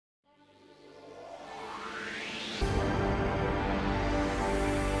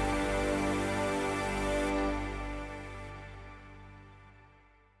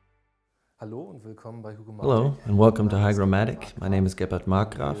Hello and welcome to HygroMatik. My name is Gebhard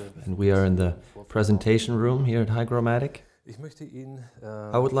Markgraf and we are in the presentation room here at HygroMatik.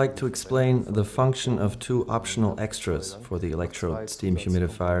 I would like to explain the function of two optional extras for the electrode steam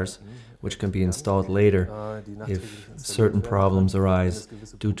humidifiers, which can be installed later if certain problems arise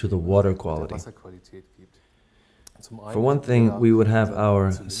due to the water quality. For one thing, we would have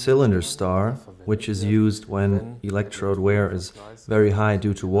our CylinderStar, which is used when electrode wear is very high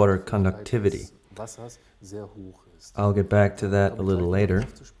due to water conductivity. I'll get back to that a little later.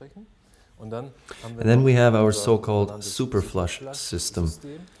 And then we have our so-called SuperFlush system.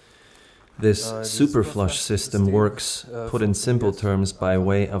 This SuperFlush system works, put in simple terms, by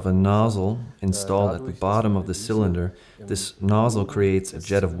way of a nozzle installed at the bottom of the cylinder. This nozzle creates a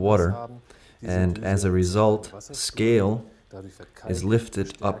jet of water, and as a result, scale is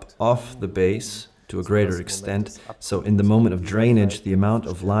lifted up off the base to a greater extent, so in the moment of drainage, the amount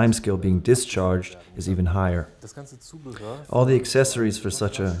of limescale being discharged is even higher. All the accessories for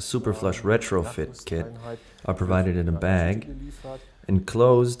such a SuperFlush retrofit kit are provided in a bag.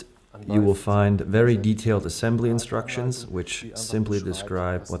 Enclosed, you will find very detailed assembly instructions, which simply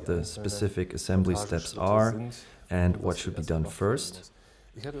describe what the specific assembly steps are and what should be done first.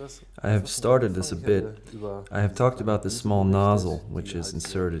 I have started this a bit. I have talked about the small nozzle, which is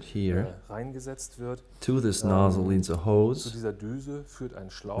inserted here. To this nozzle leads a hose,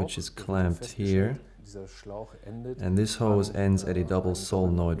 which is clamped here, and this hose ends at a double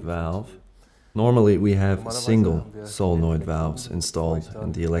solenoid valve. Normally we have single solenoid valves installed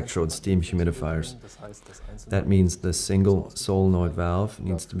in the electrode steam humidifiers. That means the single solenoid valve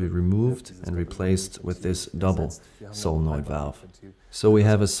needs to be removed and replaced with this double solenoid valve. So we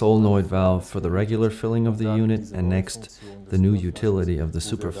have a solenoid valve for the regular filling of the unit, and next the new utility of the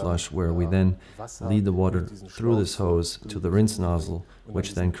SuperFlush, where we then lead the water through this hose to the rinse nozzle,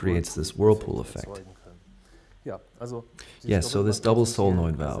 which then creates this whirlpool effect. Yes, so this double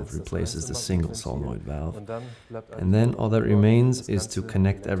solenoid valve replaces the single solenoid valve, and then all that remains is to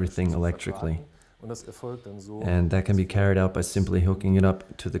connect everything electrically. And that can be carried out by simply hooking it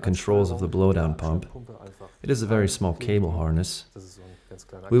up to the controls of the blowdown pump. It is a very small cable harness.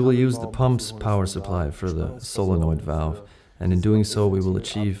 We will use the pump's power supply for the solenoid valve, and in doing so we will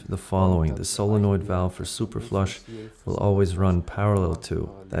achieve the following. The solenoid valve for SuperFlush will always run parallel to,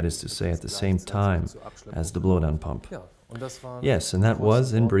 that is to say at the same time, as the blowdown pump. Yes, and that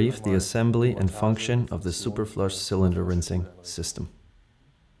was, in brief, the assembly and function of the SuperFlush cylinder rinsing system.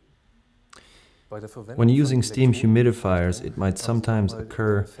 When using steam humidifiers, it might sometimes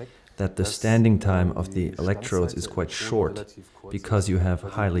occur that the standing time of the electrodes is quite short because you have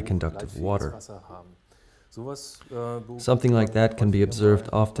highly conductive water. Something like that can be observed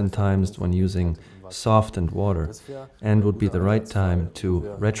oftentimes when using softened water, and would be the right time to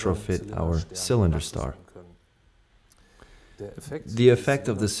retrofit our CylinderStar. The effect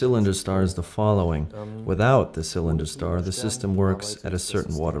of the CylinderStar is the following. Without the CylinderStar, the system works at a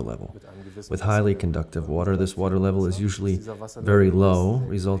certain water level. With highly conductive water, this water level is usually very low,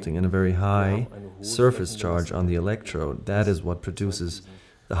 resulting in a very high surface charge on the electrode. That is what produces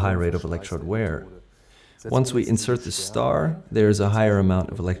the high rate of electrode wear. Once we insert the star, there is a higher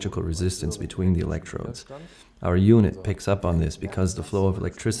amount of electrical resistance between the electrodes. Our unit picks up on this because the flow of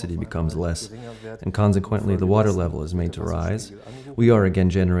electricity becomes less, and consequently the water level is made to rise. We are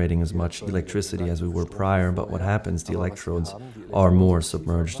again generating as much electricity as we were prior, but what happens, the electrodes are more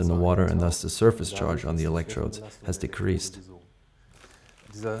submerged in the water, and thus the surface charge on the electrodes has decreased.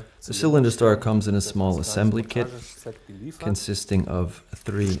 The CylinderStar comes in a small assembly kit consisting of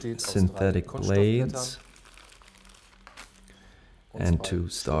 3 synthetic blades and 2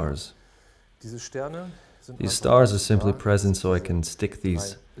 stars. These stars are simply present so I can stick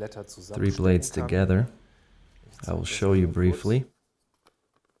these 3 blades together. I will show you briefly.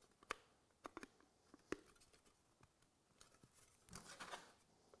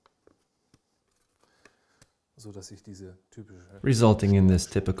 Resulting in this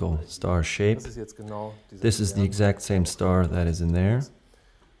typical star shape. This is the exact same star that is in there.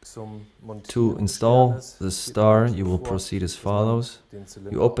 To install the star, you will proceed as follows.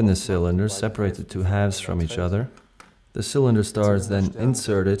 You open the cylinder, separate the 2 halves from each other. The CylinderStar is then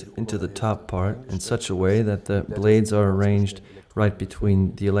inserted into the top part in such a way that the blades are arranged right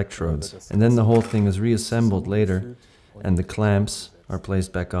between the electrodes. And then the whole thing is reassembled later, and the clamps are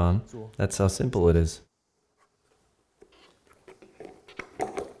placed back on. That's how simple it is.